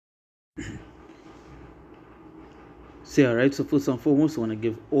Say alright, so first and foremost, I want to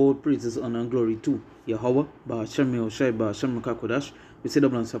give all praises, honor, and glory to Yahweh, Ba'ashem Yahushai, Ba'ashem Makakodash. We say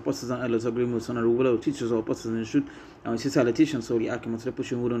double and apostles and elders agree with son of the teachers or apostles in the truth. And we say salutations, so the Akimus, the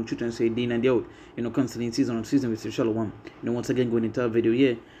pushing wood on truth and say Dean and the out. Constantly in season on season with Shalom. Once again, going into a video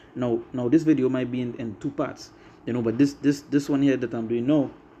here. Now this video might be in two parts. But this one here that I'm doing now,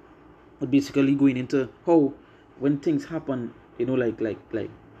 basically going into how when things happen,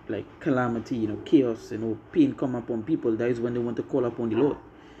 like calamity, chaos, pain come upon people, that is when they want to call upon the Lord.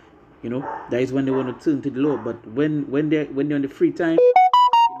 That is when they want to turn to the Lord. But when they're on the free time, things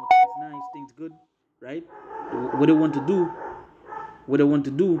nice, things good, right? What they want to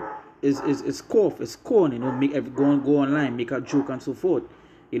do is scorn, make go online, make a joke and so forth.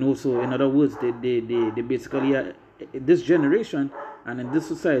 So in other words, they basically are, this generation and in this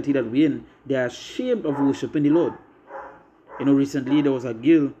society that we're in, they are ashamed of worshiping the Lord. Recently there was a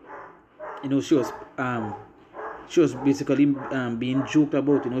girl, she was basically being joked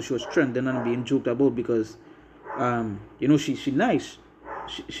about. She was trending and being joked about because she nice,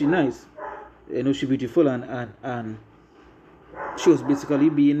 she nice, she beautiful, and she was basically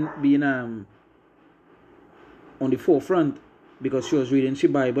being on the forefront because she was reading the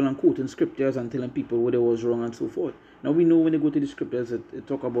Bible and quoting scriptures and telling people what was wrong and so forth. Now we know when they go to the scriptures, it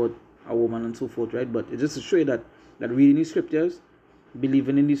talk about a woman and so forth, right? But it's just to show you that reading these scriptures,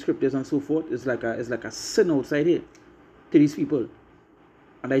 believing in these scriptures and so forth is like a sin outside here to these people.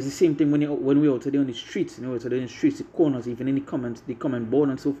 And that's the same thing when we're out today on the streets, today in the streets, the corners, even in the comments, the comment board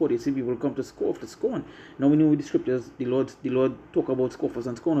and so forth, you see people come to scorn. Now we know with the scriptures, the Lord talk about scoffers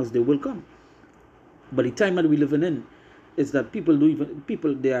and scorners, they will come. But the time that we're living in is that people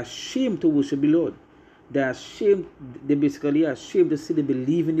they are ashamed to worship the Lord. They basically are ashamed to say they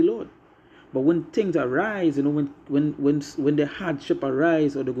believe in the Lord. But when things arise, when the hardship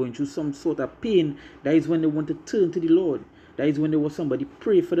arise or they're going through some sort of pain, that is when they want to turn to the Lord. That is when there was somebody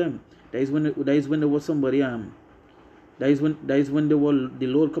pray for them. That is when there was somebody that is when the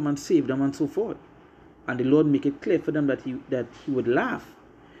Lord come and save them and so forth. And the Lord make it clear for them that he would laugh.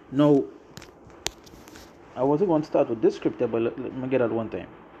 Now, I wasn't going to start with this scripture, but let me get that one time.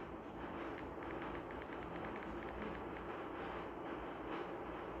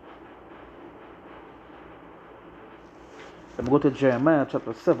 Let me go to Jeremiah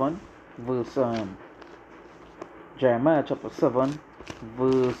chapter 7, verse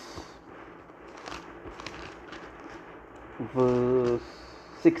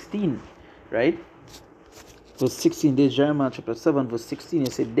 16, right? Verse 16, there's Jeremiah chapter 7, verse 16.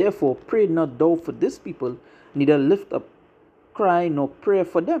 It said, "Therefore pray not thou for this people, neither lift up cry nor pray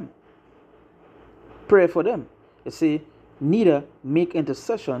for them." Pray for them. It say, "Neither make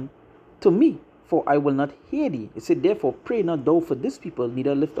intercession to me, for I will not hear thee." It said, "Therefore pray not thou for this people,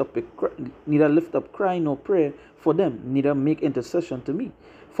 neither lift up cry nor pray for them, neither make intercession to me,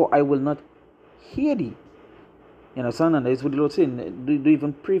 for I will not hear thee." You understand? And that's what the Lord saying. Do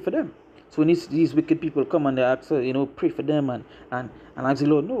even pray for them. So when these wicked people come and they ask, pray for them and ask the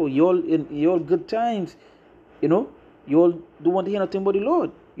Lord, no, you all in your good times, you all don't want to hear nothing but the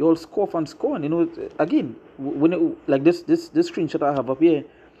Lord. You all scoff and scorn. Again, when like this screenshot I have up here,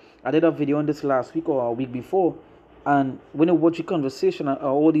 I did a video on this last week or a week before, and when I watch the conversation,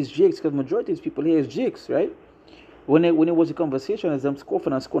 all these jakes, because majority of these people here is jakes, right? When it watch the conversation, as them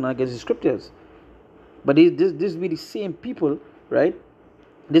scoffing and scorning against the scriptures. But this be the same people, right?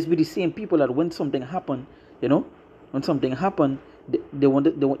 This be the same people that when something happen, when something happen, they're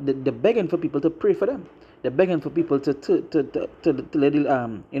begging for people to pray for them. They're begging for people to let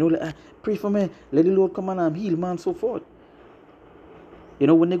the, pray for me, let the Lord come and heal man, so forth.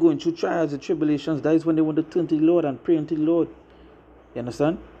 When they're going through trials and tribulations, that is when they want to turn to the Lord and pray unto the Lord. You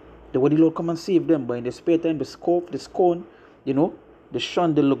understand? The way the Lord come and save them, but in the spare time, they scoff, they scorn, they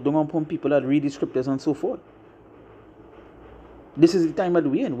shun, they look down upon people that read the scriptures and so forth. This is the time that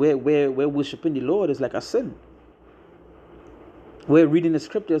we're in, where worshiping the Lord is like a sin. Where reading the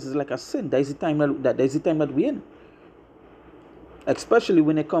scriptures is like a sin. That is the time that we're in. Especially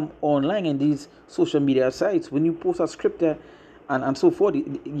when they come online in these social media sites, when you post a scripture and so forth,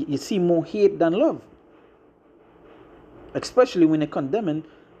 you see more hate than love. Especially when they're condemning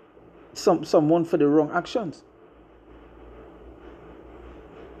someone for the wrong actions.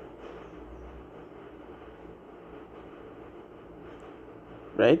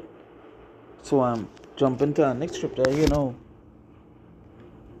 Right? So jump into our next scripture, I'm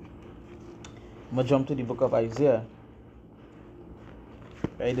gonna jump to the book of Isaiah.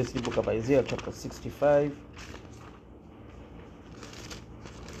 Right, this is the book of Isaiah, chapter 65.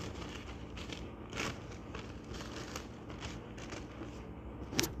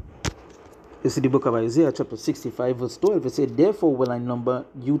 This is the book of Isaiah, chapter 65, verse 12. It said, therefore will I number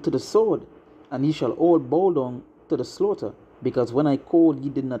you to the sword, and ye shall all bow down to the slaughter. Because when I called,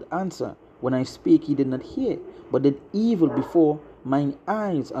 ye did not answer. When I spake, ye did not hear, but did evil before mine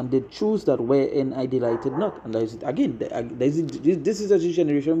eyes, and did choose that wherein I delighted not. And this is the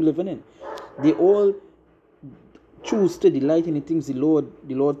generation we're living in. They all choose to delight in the things the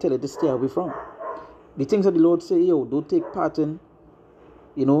Lord tell it to stay away from. The things that the Lord say, yo, don't take part in,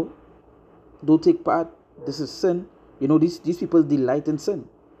 don't take part. This is sin. These people delight in sin.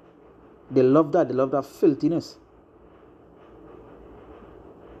 They love that. They love that filthiness.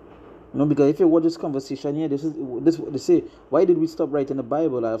 Because if you watch this conversation here, this they say, why did we stop writing the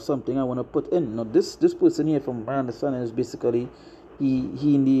Bible? I have something I want to put in. Now this person here, from my understanding, is basically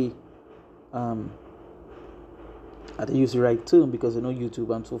he in the I think use the right term because YouTube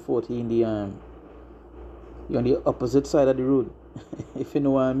and so forth. He in the you're on the opposite side of the road, if you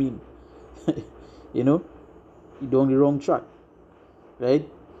know what I mean. You're on the wrong track, right?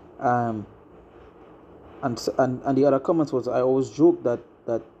 And the other comments was, I always joke that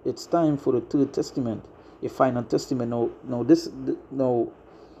it's time for the third testament, a final testament. Now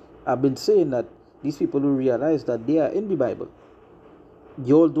I've been saying that these people will realize that they are in the Bible.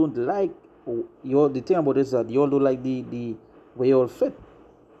 Y'all don't like the thing about it is that y'all don't like the way y'all fit.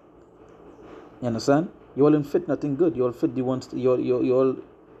 You understand? Y'all don't fit nothing good. Y'all fit the ones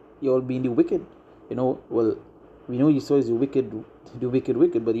y'all being the wicked. Well, we know Esau is the wicked,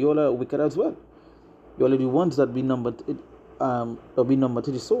 but y'all are wicked as well. Y'all are the ones that be numbered to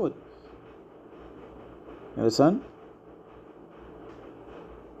the sword. You understand?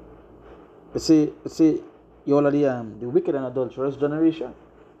 Let's say y'all are the wicked and adulterous generation.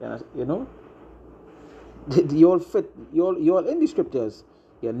 Y'all fit. Y'all in the scriptures.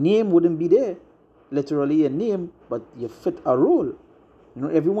 Your name wouldn't be there, literally your name, but you fit a role.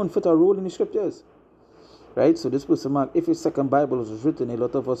 Everyone fit a role in the scriptures, right? So this person mark, if his second Bible was written, a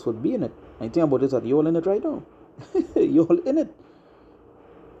lot of us would be in it. And the thing about this is that you're all in it right now. You're all in it,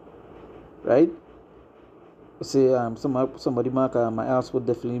 right? Say somebody mark, my ass would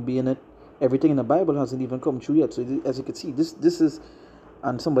definitely be in it. Everything in the Bible hasn't even come true yet. So as you can see, this is,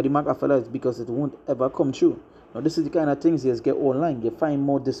 and somebody mark after that, it's because it won't ever come true. Now this is the kind of things you just get online. You find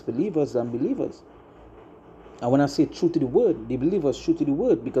more disbelievers than believers. And when I say true to the word, the believers true to the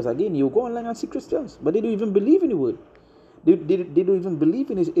word, because again, you go online and see Christians, but they don't even believe in the word. They don't even believe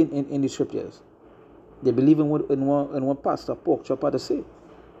in the scriptures. They believe in what Pastor Pork Chop had to say,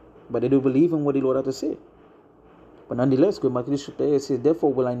 but they don't believe in what the Lord had to say. But nonetheless, going back to the scripture, it says,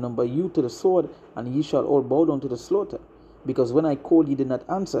 therefore will I number you to the sword, and ye shall all bow down to the slaughter. Because when I called, ye did not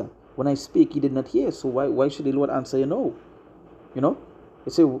answer. When I spake, ye did not hear. So why should the Lord answer you no?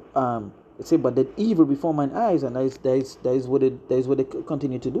 It say, but that evil before mine eyes, and that is what they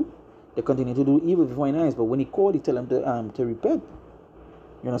continue to do. They continue to do evil before mine eyes. But when he called, he tell them to repent.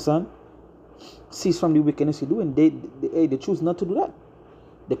 You understand? Cease from the wickedness you do, and they choose not to do that.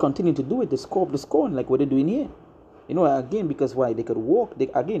 They continue to do it. They scorn like what they're doing here. Again, because why? They could walk.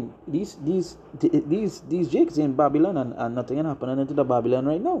 These jakes in Babylon, and nothing can happen into the Babylon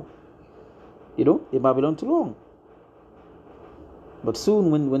right now. In Babylon too long. But soon,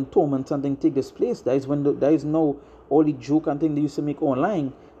 when torment something take this place, that is now all the joke and thing they used to make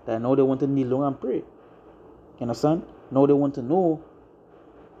online. That now they want to kneel down and pray. You understand? Now they want to know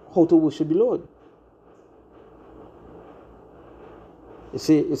how to worship the Lord. It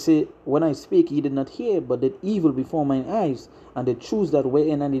say, when I speak, ye did not hear, but did evil before mine eyes, and they choose that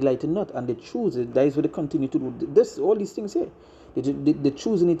wherein I delighted not, and they choose it. That is what they continue to do. This, all these things here, they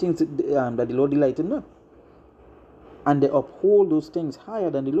choose any things that the Lord delighted not, and they uphold those things higher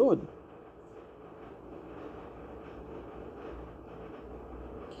than the Lord.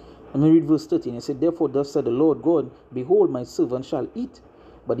 Let me read verse 13. It said, therefore thus said the Lord God, behold, my servant shall eat,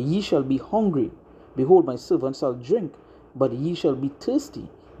 but ye shall be hungry. Behold, my servant shall drink, but ye shall be thirsty.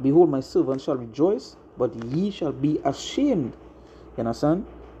 Behold, my servant shall rejoice, but ye shall be ashamed. You understand?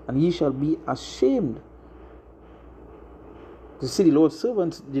 And ye shall be ashamed. You see, the Lord's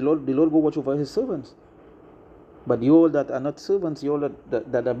servants, the Lord go watch over his servants. But you all that are not servants, you all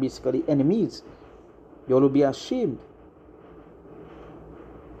that are basically enemies, you all will be ashamed.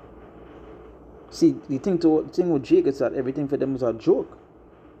 See, the thing with Jake is that everything for them is a joke.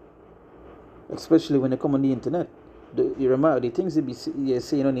 Especially when they come on the internet. You remember the things they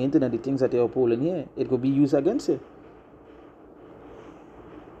saying on the internet, the things that they are upholding here, it could be used against you.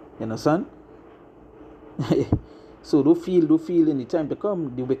 You understand? So don't feel in the time to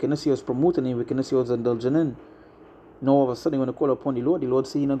come the wickedness you was promoting, the wickedness you was indulging in. Now all of a sudden when you call upon the Lord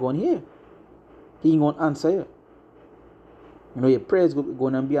say, you're not going here. He ain't going to answer you. You know, your prayers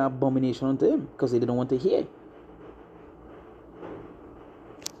going to be an abomination unto him because they didn't want to hear.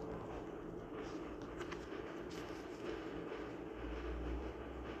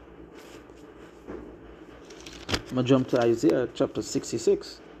 I'm gonna jump to Isaiah chapter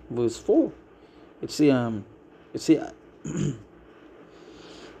 66, verse 4. It say it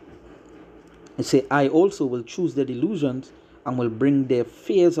say, I also will choose their delusions and will bring their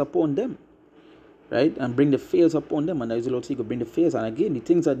fears upon them. Right? And bring the fears upon them. And as the Lord said, he could bring the fears. And again, the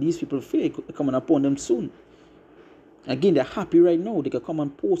things that these people fear coming upon them soon. Again, they're happy right now. They can come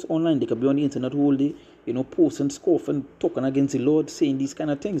and post online. They can be on the internet all day, posting, scoffing, talking against the Lord, saying these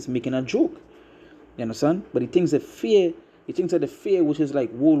kind of things, making a joke. You understand? But the things that the fear, which is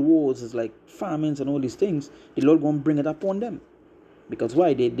like world wars, is like famines and all these things, the Lord won't bring it upon them. Because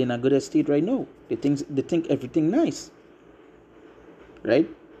why? They're in a good state right now. They think everything nice. Right?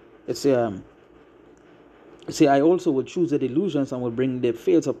 It's I also will choose the delusions and will bring their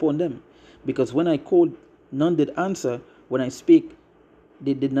fears upon them. Because when I called, none did answer. When I spake,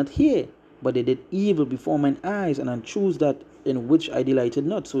 they did not hear. But they did evil before mine eyes, and I choose that in which I delighted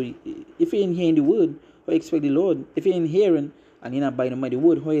not. So if you ain't hearing the word, how you expect the Lord? If you ain't hearing and you're not abiding by the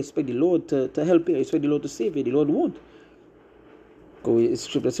word, how you expect the Lord to help you? How you expect the Lord to save you? The Lord won't. Because it's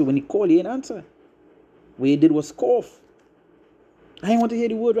scripture say when he called, he ain't answer. What he did was cough. I ain't want to hear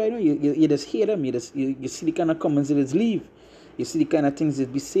the word right now. You just hear them. You see the kind of comments that just leave. You see the kind of things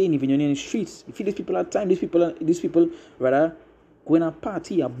that be saying even when you're in the streets. You feel these people at time. These people rather go in a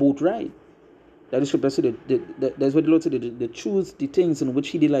party, a boat ride. That is scripture say that's what the Lord said. They choose the things in which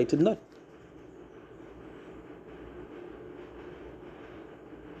he delighted not.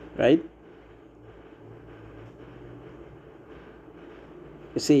 Right?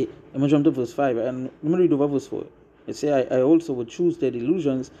 You say, I'm going to jump to verse 5, and let me read over verse 4. It say, I also will choose their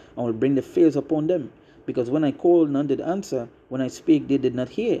delusions and will bring the fears upon them. Because when I called, none did answer. When I spake, they did not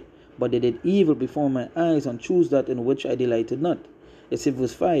hear. But they did evil before my eyes, and choose that in which I delighted not. It says,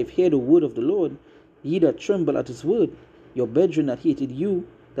 verse 5, hear the word of the Lord, ye that tremble at his word. Your brethren that hated you,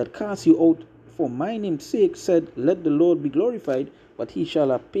 that cast you out for my name's sake, said, let the Lord be glorified, but he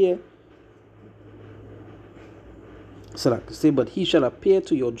shall appear. But he shall appear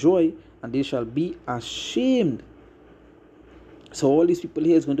to your joy, and they shall be ashamed. So all these people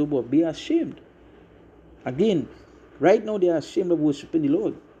here is going to be ashamed. Again, right now they are ashamed of worshiping the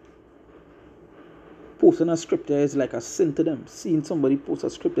Lord. Posting a scripture is like a sin to them. Seeing somebody post a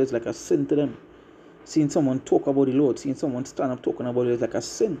scripture is like a sin to them. Seeing someone talk about the Lord, seeing someone stand up talking about it is like a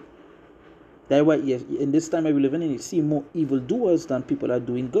sin. That's why in this time we live in, you see more evildoers than people are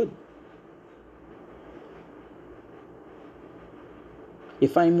doing good. You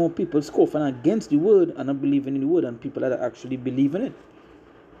find more people scoffing against the word and not believing in the word than people that actually believe in it.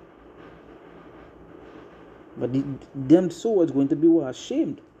 But them souls going to be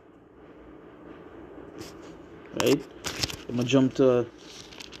ashamed. Right? I'm going to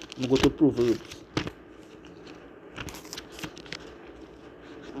go to Proverbs.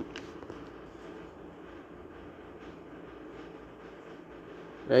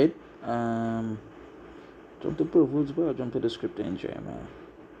 Right? Jump to Proverbs, but I'll jump to the scripture in Jeremiah.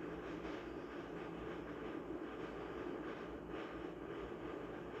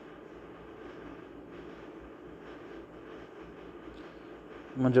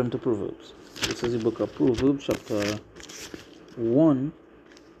 I'm going to jump to Proverbs. This is the book of Proverbs, chapter 1.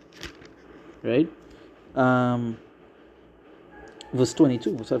 Right? Verse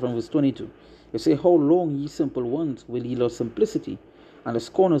 22. We'll start from verse 22. It say, how long, ye simple ones, will ye love simplicity? And the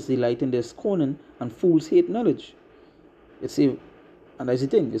scorners delight in their scorning, and fools hate knowledge. It say, and that's the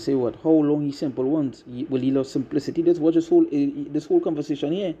thing. It say what? How long, ye simple ones, will ye love simplicity? That's what this whole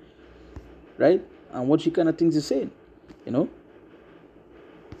conversation here, right? And what you kind of things is saying, It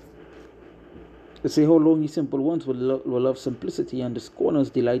say, how long, ye simple ones, will love simplicity, and the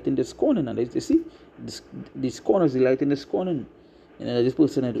scorners delight in their scorning. And they see, the scorners delight in their scorning. This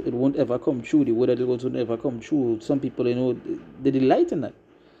person, it won't ever come true. The word that it won't ever come true. Some people, they delight in that.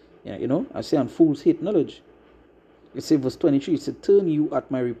 I say, and fools hate knowledge. It says, verse 23, it says, turn you at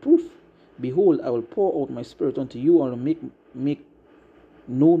my reproof. Behold, I will pour out my spirit unto you, and will make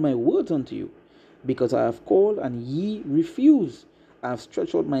known my words unto you. Because I have called, and ye refuse. I have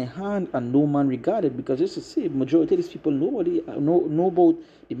stretched out my hand, and no man regarded. Because just to say, majority of these people, nobody know about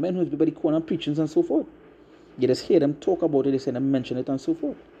the men who's everybody calling and preachings and so forth. You just hear them talk about it, they say them mention it and so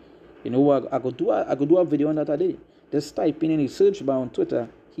forth. I could do a video on that today. Just type in the search bar on Twitter,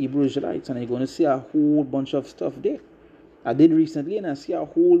 Hebrew Israelites, and you're going to see a whole bunch of stuff there. I did recently, and I see a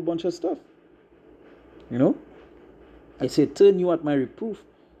whole bunch of stuff. I said, turn you at my reproof.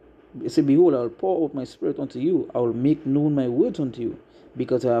 It said, behold, I will pour out my spirit unto you. I will make known my words unto you.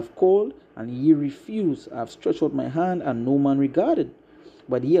 Because I have called, and ye refuse. I have stretched out my hand, and no man regarded.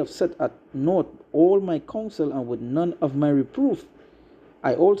 But ye have set at naught all my counsel, and with none of my reproof.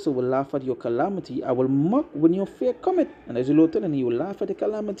 I also will laugh at your calamity. I will mock when your fear cometh. And as the Lord telling you, will laugh at the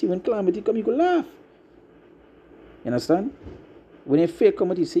calamity. When calamity come, you go laugh. You understand? When your fear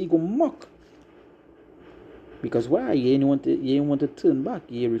cometh, he say you go mock. Because why? You ain't want to turn back.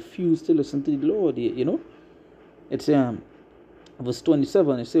 You refuse to listen to the Lord. You know? It's verse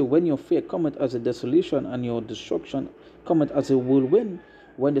 27. It says, when your fear cometh as a desolation, and your destruction cometh as a whirlwind,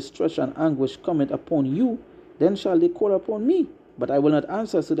 when distress and anguish cometh upon you, then shall they call upon me, but I will not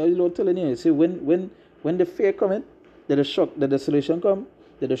answer. So that is the Lord telling you. See, when the fear cometh, the desolation come,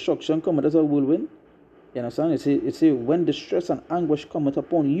 the destruction cometh as a whirlwind. You understand? It say when distress and anguish cometh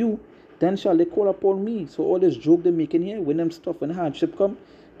upon you, then shall they call upon me. So all this joke they're making here, when them stuff, when hardship come,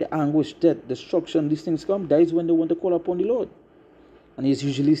 the anguish, death, destruction, these things come, that is when they want to call upon the Lord. And you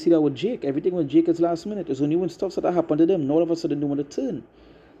usually see that with Jake. Everything with Jake is last minute. It's only when stuff that happen to them, and all of a sudden they want to turn.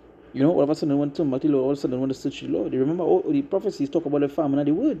 You know, all of a sudden they want to turn back to the Lord, all of a sudden they want to search the Lord. You remember all the prophecies talk about the famine and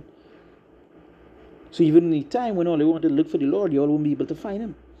the word. So even in the time when all they want to look for the Lord, you all won't be able to find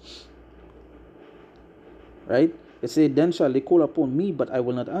him. Right? It said, then shall they call upon me, but I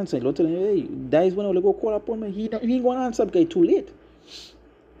will not answer. The Lord telling you, hey, that is when all they go call upon me. He ain't going to answer because it's too late.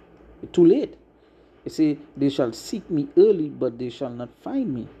 It's too late. It say, they shall seek me early, but they shall not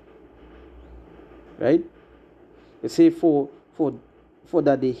find me. Right? It say, for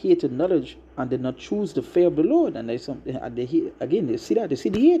that they hated knowledge, and did not choose the fear of the Lord. And there's something, they hate, again, they see that, they see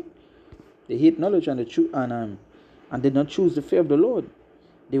the hate. They hate knowledge, and did not choose the fear of the Lord.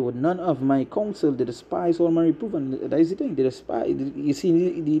 They were none of my counsel. They despise all my reproof. And that is the thing. They despise. You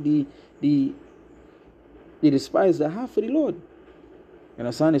see, they despise the half of the Lord. You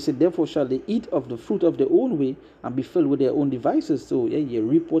understand? They said, therefore shall they eat of the fruit of their own way, and be filled with their own devices. So yeah, you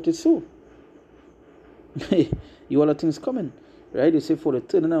reap what is so. You all are things coming, right? They say, for the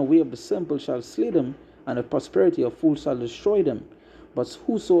turning away of the simple shall slay them, and the prosperity of fools shall destroy them. But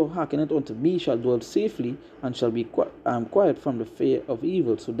whoso hearkeneth unto me shall dwell safely, and shall be quiet from the fear of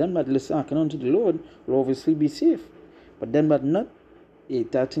evil. So them that listen hearken unto the Lord will obviously be safe. But them that not,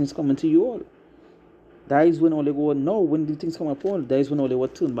 that things coming to you all. That is when all they go, no, when the things come upon, that is when all they will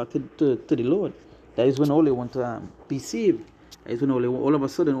turn back to the Lord. That is when all they want to be saved. That is when all of a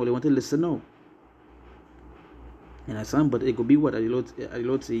sudden all they want to listen now. And understand? But it could be what the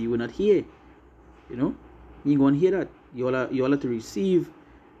Lord say, you will not hear. You know? You ain't going to hear that. You all have to receive.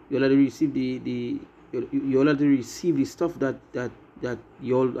 You all have to receive you all have to receive the stuff that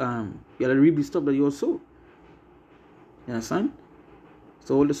you all you all have to read the stuff that you all sow. You understand?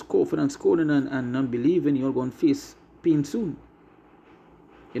 So all the scoffing and scorning and unbelieving, you all going to face pain soon.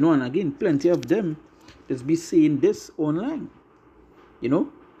 You know, and again, plenty of them just be saying this online. You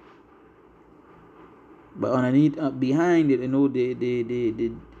know? But underneath, behind it, you know, they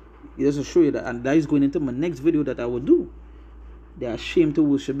just to show you that, and that is going into my next video that I will do. They are ashamed to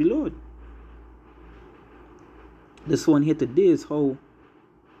worship the Lord. This one here today is going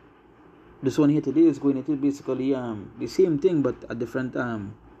into basically the same thing but a different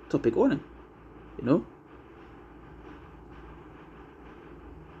topic on it. You know?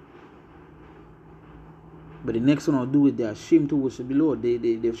 But the next one I'll do it, they're ashamed to worship the Lord.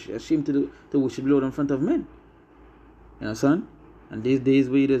 They're ashamed to worship the Lord in front of men. You understand? And these days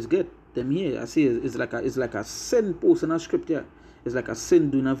where you just get them here, I see it's like a sin posting a script here. It's like a sin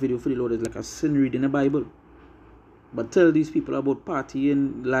doing a video for the Lord. It's like a sin reading the Bible. But tell these people about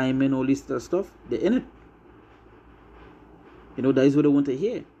partying, lying, and all this stuff, they're in it. You know, that is what they want to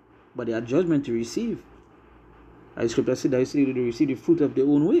hear. But they are judgment to receive. As scripture said, they receive the fruit of their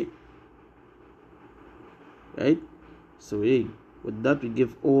own way. Right? So hey, with that we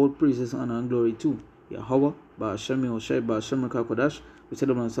give all praises, honor, and glory to Yahweh, Ba'ashem Yehoshai, Ba'ashem Kodash. We said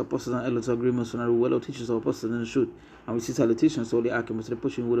amongst apostles and elders agreements on our well teachers of apostles in the truth. And we see salutations to all the archivists, the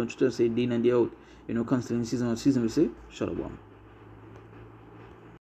pushing word on truth and say, Dean and the out. You know, constantly in season on season, we say, Shalom.